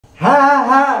হ্যাঁ হ্যাঁ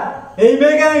হ্যাঁ, এই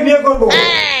মেয়েকে আমি বিয়ে করবো।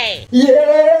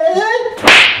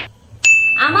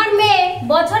 আমার মেয়ে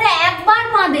বছরে একবার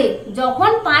পাঁদে,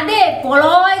 যখন পাঁদে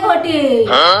প্রলয় ঘটে।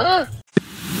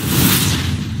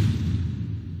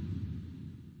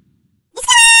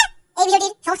 এই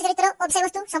ভিডিওটির সমস্ত চরিত্র ও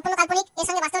বিষয়বস্তু সম্পূর্ণ কাল্পনিক, এর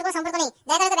সঙ্গে বাস্তবের কোনো সম্পর্ক নেই।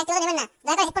 দয়া করে ব্যক্তিগত নেবেন না,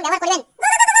 দয়া করে হেডফোন ব্যবহার করবেন।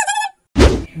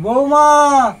 বৌমা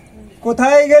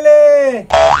কোথায় গেলে?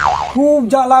 খুব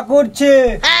জ্বালা করছে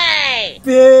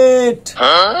পেট,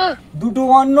 দুটো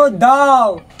অন্ন দাও।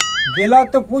 গেলা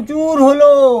তো প্রচুর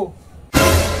হলো।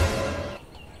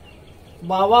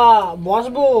 বাবা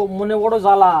বসবো, মনে বড়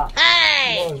জ্বালা।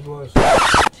 বস বস।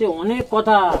 সে অনেক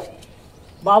কথা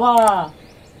বাবা,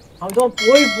 আমি তো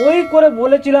বই বই করে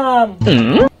বলেছিলাম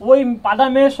ওই পাদা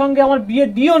মেয়ের সঙ্গে আমার বিয়ে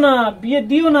দিও না, বিয়ে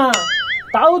দিও না,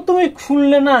 তাও তুমি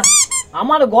শুনলে না।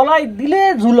 আমার গলায় দিলে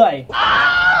ঝুলায়।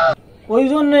 ওই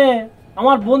জন্যে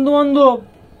আমার বন্ধু বান্ধব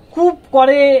খুব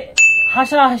করে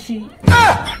হাসাহাসি।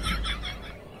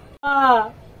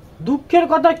 দুঃখের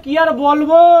কথা কি আর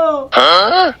বলবো,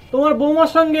 তোমার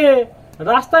বৌমার সঙ্গে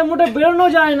রাস্তায় মোটে বেরোনো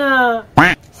যায় না।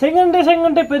 সেকেন্ডে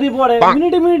সেকেন্ডে পেদি পড়ে,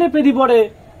 মিনিটে মিনিটে পেদি পড়ে।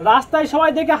 রাস্তায়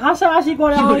সবাই দেখে হাসাহাসি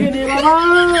করে আমাকে নিয়ে। বাবা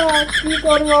কি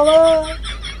করবো বাবা?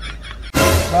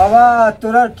 বাবা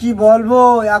তোরা কি বলবো,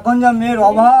 এখন যা মেয়ের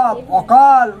অভাব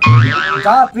অকাল,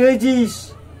 যা পেয়েছিস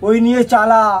ওই নিয়ে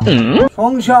চালা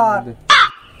সংসার।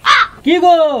 কি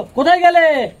গো কোথায় গেলে?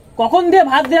 কখন দিয়ে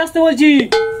ভাত দিয়ে আসতে বলছি,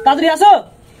 তাড়াতাড়ি আসো।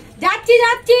 যাচ্ছি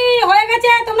যাচ্ছি, হয়ে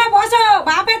গেছে, তোমরা বসো।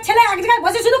 বাপের ছেলে এক জায়গায়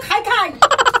বসে শুধু খাই খাই।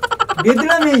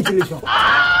 বেদনাম এই ছিল সব।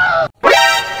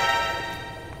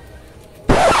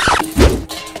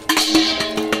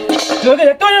 তোকে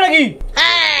দেখতে পারি নাকি?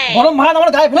 গরম ভাত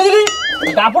আমার গায়ে ফেলে দিলি,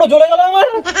 কাপড় জ্বলে গেল আমার।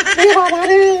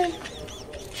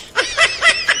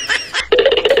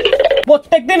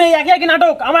 প্রত্যেকদিন এই একই একই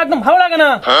নাটক, আমার একদম ভালো লাগে না।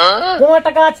 কোনো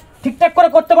একটা কাজ ঠিকঠাক করে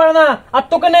করতে পারে না, আর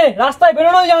তোকে নে রাস্তায়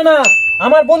বেরোনোই যায় না।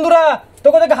 আমার বন্ধুরা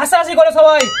তোকে দেখে হাসাহাসি করে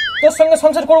সবাই। তোর সঙ্গে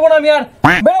সংসার করবো না আমি আর।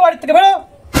 বেরো বাড়ির থেকে, বেরো।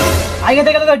 আগে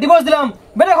থেকে তোকে ডিভোর্স দিলাম,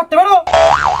 বেরো ঘর থেকে, বেরো।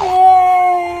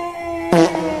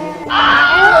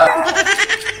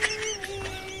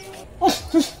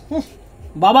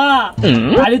 বাবা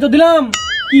গালি তো দিলাম,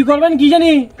 কি করবেন কি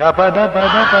জানি।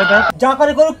 যা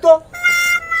করে করুক তো।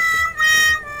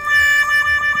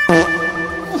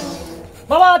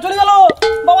 বাবা চলে গেল,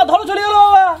 বাবা ধরো চলে গেল।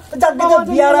 বাবা যাকে তো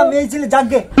বিয়ারা মেয়ে ছিল,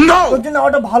 যাকে তোর জন্য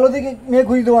ওটা ভালো দেখে মেয়ে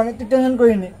খুঁজে দেবো আমি, তুই টেনশন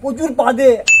করিস নি। প্রচুর পাদে,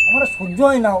 আমার সহ্য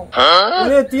হয় না।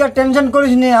 তুই আর টেনশন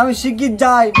করিস নি, আমি শিগগির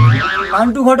যাই।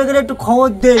 আন্টু ঘটকের একটু খবর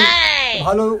দে,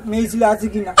 ভালো মেয়ে ছিল আছে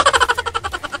কিনা।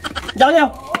 যাও যাও।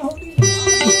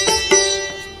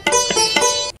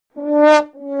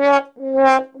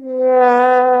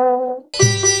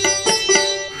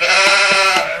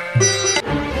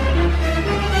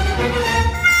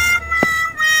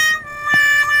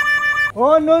 ও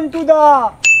নন্টুদা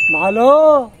ভালো?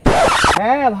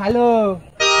 হ্যাঁ ভালো।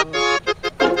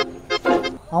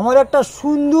 আমার একটা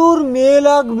সুন্দর মেয়ে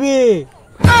লাগবে।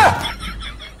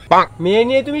 মেয়ে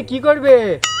নিয়ে তুমি কি করবে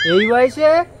এই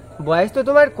বয়সে? বয়স তো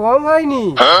তোমার কম হয়নি,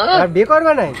 আর বিয়ে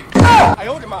করবে না?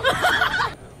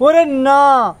 ওরে না,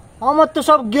 আমার তো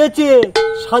সব গেছে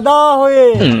সাদা হয়ে,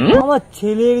 আমার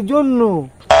ছেলের জন্য।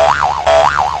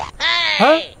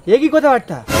 হ্যাঁ এ কি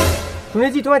কথাবার্তা?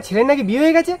 শুনেছি তোমার ছেলের নাকি বিয়ে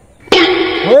হয়ে গেছে।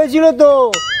 হয়েছিল তো,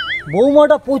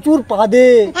 বৌমাটা প্রচুর পাদে,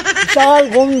 চাল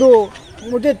গন্ধ,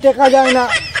 মোটে টেকা যায় না।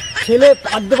 ছেলে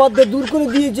পাদ্যে পাদ্যে দূর করে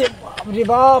দিয়েছে। বাপরে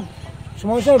বাপ,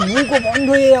 সময় সময় মুখও বন্ধ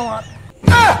হয়ে আমার।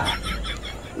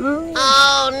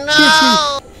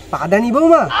 পাদানি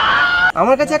বৌমা,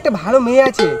 আমার কাছে একটা ভালো মেয়ে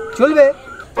আছে, চলবে?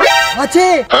 আছে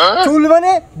চলবে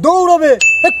না, দৌড়বে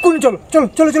এক্ষুনি। চলো চলো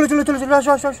চলো চলো চলো চলো চলো,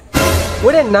 আসো আসো আসো।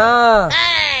 ওরে না,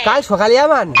 কাল সকালে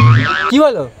যাবান, কি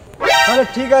বলো? তাহলে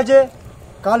ঠিক আছে,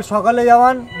 কাল সকালে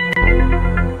যাওয়ান।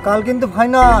 কাল কিন্তু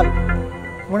ফাইনাল,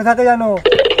 মনে থাকে জানো।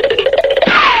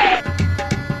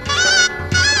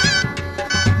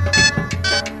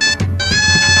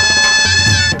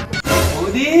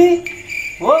 বৌদি,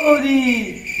 ও বৌদি,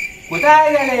 কোথায়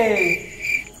গেলে?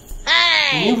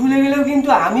 তুমি ভুলে গেলেও কিন্তু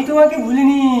আমি তোমাকে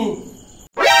ভুলিনি।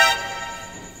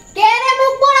 কে রে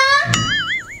মুখ পোড়া?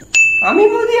 আমি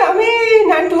বৌদি, আমি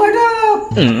নান্টু ঘটক।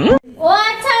 ও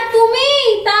আচ্ছা তুমি,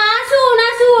 তা আসুন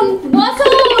আসুন,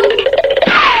 বসুন।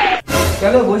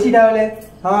 চলো বসি তাহলে।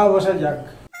 হ্যাঁ বসা যাক।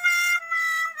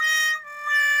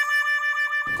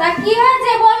 তা কি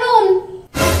হয়েছে বলুন।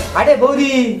 আরে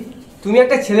বৌদি, তুমি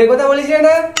একটা ছেলের কথা বলেছিলে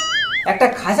না? একটা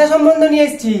খাসা সম্বন্ধ নিয়ে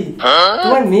এসেছি।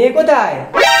 তোমার মেয়ে কোথায়?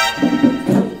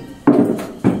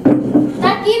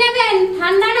 তা কি নেবেন,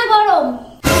 ঠান্ডা না গরম?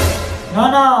 না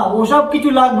না, ওসব কিছু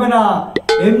লাগবে না,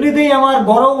 এমনিতেই আমার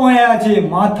গরম হয়ে আছে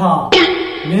মাথা।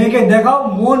 মেয়েকে দেখাও,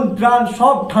 মন প্রাণ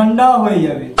সব ঠান্ডা হয়ে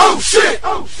যাবে।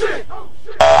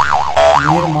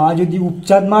 মেয়ের মা যদি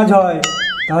উপচাঁদ মাছ হয়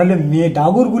তাহলে মেয়ে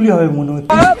ডাগরগুলি হবে মনে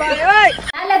হচ্ছে।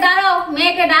 তাহলে দাঁড়াও,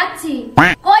 মেয়েকে ডাকছি।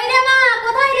 কই রে মা,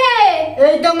 কোথায় রে?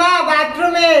 এই তো মা,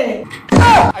 বাথরুমে।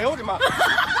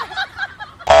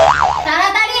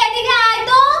 তাড়াতাড়ি এদিকে আয়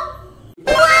তো।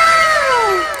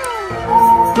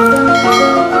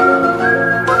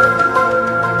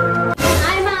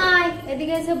 আয় মা আয়,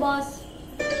 এদিকে এসে বস।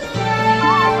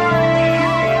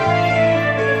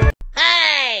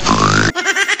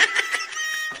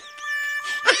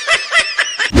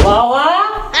 বাবা,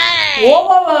 ও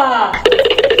বাবা,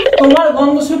 তোমার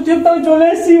গন্ধ শুকতে শুকতে আমি চলে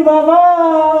এসেছি বাবা।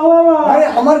 বাবা, আরে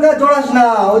আমার কাছে জড়াস না,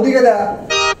 ওদিকে দেখ।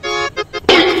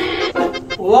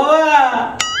 ও বাবা,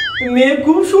 মেয়ে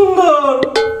খুব সুন্দর,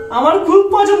 আমার খুব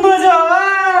পছন্দ হয়েছে বাবা।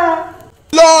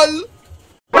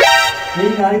 এই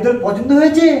নারী তোর পছন্দ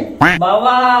হয়েছে?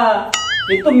 বাবা,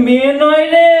 এ তো মেয়ে নয়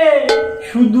রে,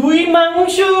 শুধুই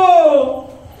মাংস।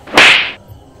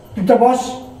 চুপটা বস।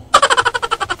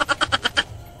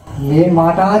 মেয়ের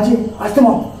মাটা আছে, আসতে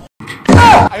মা।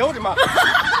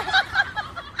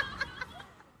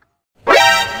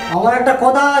 আমার একটা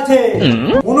কথা আছে,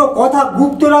 কোনো কথা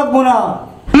গুপ্ত রাখবো না।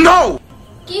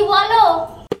 কি বলো?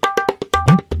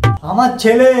 আমার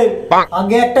ছেলের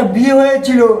আগে একটা বিয়ে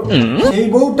হয়েছিল, সেই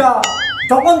বউটা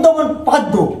তখন তখন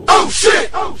পাদ্য,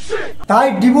 তাই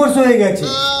ডিভোর্স হয়ে গেছে।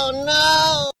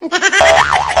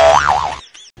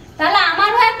 তাহলে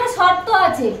আমারও একটা শর্ত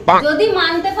আছে, যদি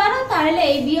মানতে পারো তাহলে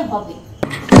এই বিয়ে হবে।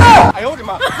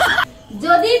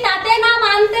 যদি তাতে না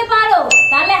মানতে পারো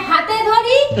তাহলে হাতে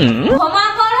ধরি, ক্ষমা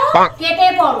করো, কেটে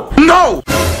পড়ো।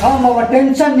 হ্যাঁ বাবা,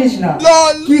 টেনশন নিস না।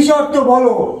 কি শর্ত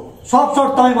বলো, সব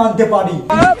শর্ত আমি মানতে পারি।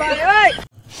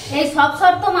 এই সব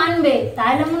শর্ত মানবে,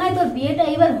 তাহলে মনে হয় তোর বিয়েটা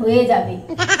এবার হয়ে যাবে।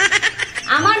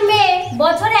 আমার মেয়ে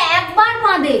বছরে একবার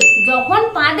পাঁদে, যখন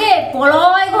পাঁদে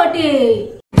প্রলয় ঘটে।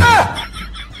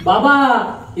 বাবা,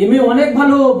 এ মেয়ে অনেক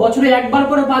ভালো, বছরে একবার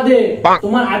করে পাদে।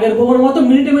 তোমার আগের বউর মতো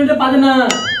মিনিটে মিনিটে পাদে না।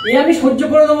 এ আমি সহ্য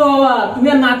করে দেবো বাবা, তুমি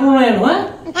আর না করো না কেন?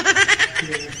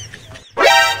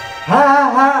 হ্যাঁ হ্যাঁ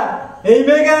হ্যাঁ, এই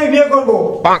মেয়েকে আমি বিয়ে করবো।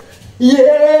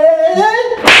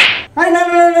 না না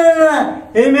না না না,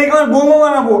 এই মেয়েকে আমার বৌমা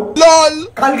বানাবো।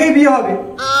 কালকেই বিয়ে হবে।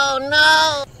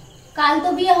 কাল তো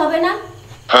বিয়ে হবে না।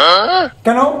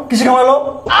 কেন, কিসে কামালো?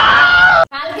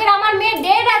 কালকের আমার মেয়ে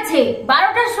ডেট আছে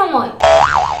 12টার সময়।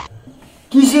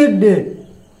 কিসের ডেট?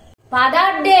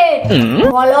 পাদার ডেট,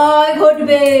 প্রলয়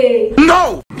ঘটবে।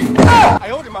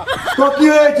 তো কি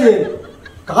হয়েছে,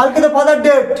 কালকে তো ফাদার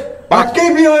ডেট, আজকেই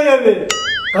বিয়ে হয়ে যাবে।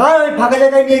 কাল ওই ফাঁকা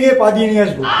জায়গায় নিয়ে গিয়ে পা দিয়ে নিয়ে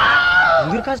আসবো।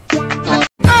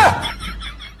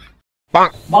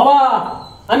 বাবা,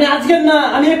 আমি আজকের না,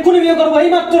 আমি এক্ষুনি বিয়ে করবো, এই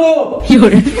মাত্র।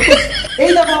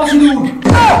 এই দেখ বাবা, শুধু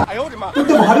তুই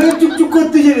তো ভালোই চুপচুপ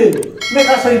করতেছি রে।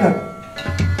 বেকার সারি না।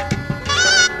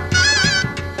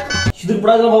 সিঁদুর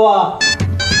পড়া গেল বাবা।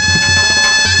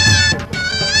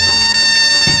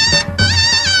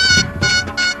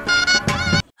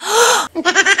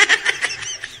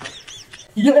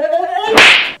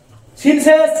 সিন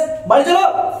শেষ, বাড়ি চলো।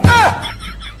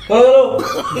 চলো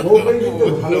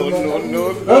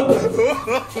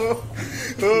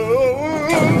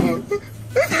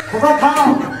খোকা খাও,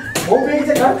 বউ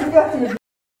পেয়েছে, গাছ চুপে আছে।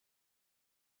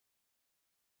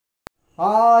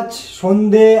 আজ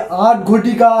সন্ধে 8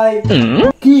 ঘটিকায়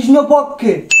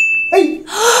কৃষ্ণপক্ষে, এই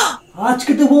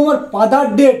আজকে তো বৌমার পাদার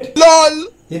ডেট।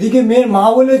 এদিকে মেয়ের মা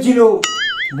বলেছিল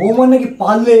বৌমার নাকি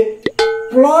পারলে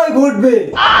প্রলয় ঘটবে,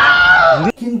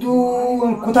 কিন্তু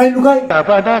কোথায় লুকাই?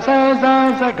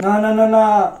 না না না না,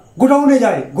 গোডাউনে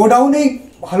যাই, গোডাউনেই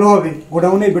ভালো হবে,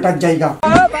 গোডাউনে বেটার জায়গা।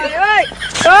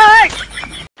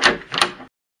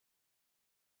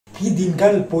 কি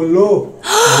দিনকাল পড়লো,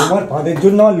 আমার পাদের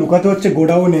জন্য আমার লুকাতে হচ্ছে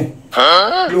গোডাউনে।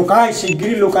 লোকায়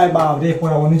শিগগিরই লোকায়, বাপ রে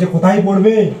পড়াবো নিচে কোথায়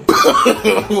পড়বে।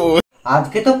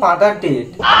 আজকে তো পাঁদার ডেট,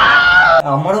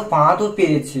 আমারও পাঁদও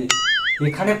পেয়েছে।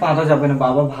 এখানে পাঁদা যাবে না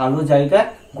বাবা, ভালো জায়গা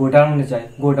গোডাউনে যাই,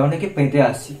 গোডাউনে কি পেতে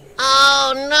আসি।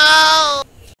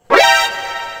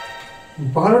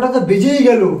 12টা তো বেজেই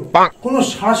গেল, কোনো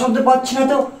সারা শব্দ পাচ্ছি না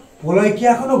তো। প্রলয় কি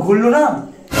এখনো ঘুরলো না?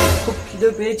 খুব খিদে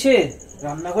পেয়েছে,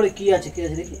 রান্নাঘরে কি আছে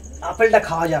দেখি, আপেলটা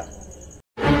খাওয়া যাক।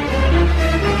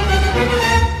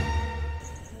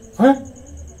 হ্যাঁ,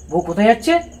 বউ কোথায়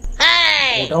যাচ্ছে?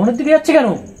 গোডাউনের দিকে যাচ্ছে কেন?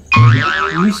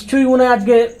 নিশ্চয়ই মনে হয়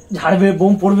আজকে ঝাড়বে,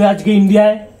 বোম পড়বে আজকে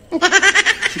ইন্ডিয়ায়।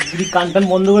 শিগগিরই কান টান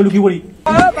বন্ধ করে লুকিয়ে পড়ি।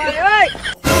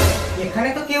 এখানে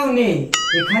তো কেউ নেই,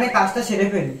 এখানে কাজটা সেরে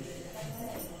ফেলি।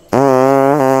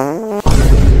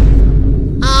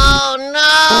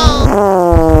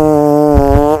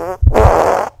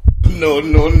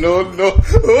 no, no, no.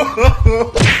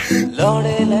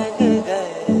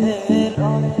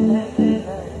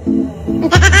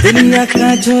 दुनिया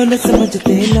का झोल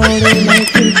समझते लौड़े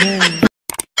लग गए